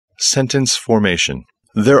Sentence formation.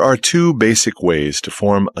 There are two basic ways to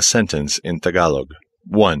form a sentence in Tagalog.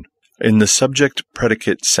 1. In the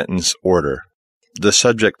subject-predicate sentence order. The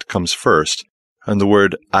subject comes first, and the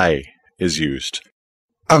word ay is used.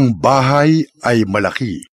 Ang bahay ay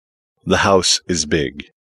malaki. The house is big.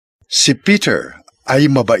 Si Peter ay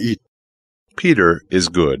mabait. Peter is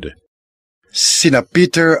good. Sina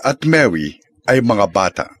Peter at Mary ay mga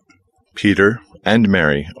bata. Peter and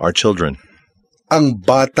Mary are children. Ang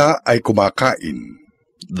bata ay kumakain.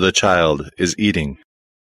 The child is eating.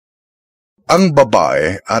 Ang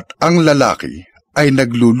babae at ang lalaki ay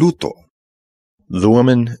nagluluto. The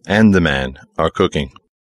woman and the man are cooking.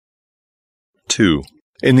 2.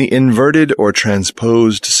 In the inverted or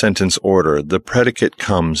transposed sentence order, the predicate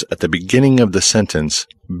comes at the beginning of the sentence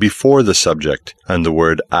before the subject, and the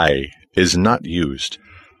word ay is not used.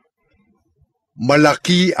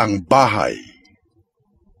 Malaki ang bahay.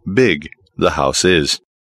 Big, the house is.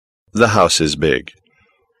 The house is big.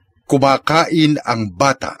 Kumakain ang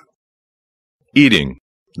bata. Eating,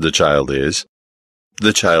 the child is.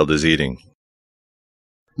 The child is eating.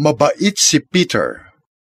 Mabait si Peter.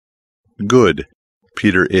 Good,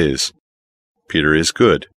 Peter is. Peter is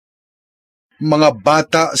good. Mga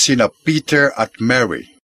bata sina Peter at Mary.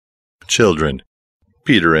 Children,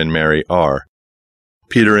 Peter and Mary are.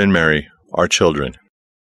 Peter and Mary are children.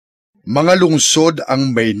 Mga lungsod ang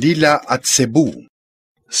Maynila at Cebu.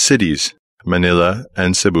 Cities, Manila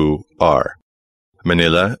and Cebu are.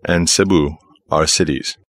 Manila and Cebu are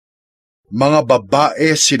cities. Mga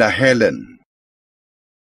babae sina Helen.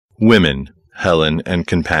 Women, Helen and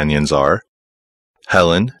companions are.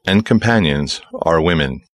 Helen and companions are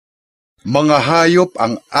women. Mga hayop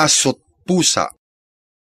ang aso't pusa.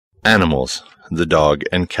 Animals, the dog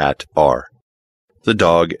and cat are. The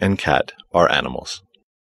dog and cat are animals.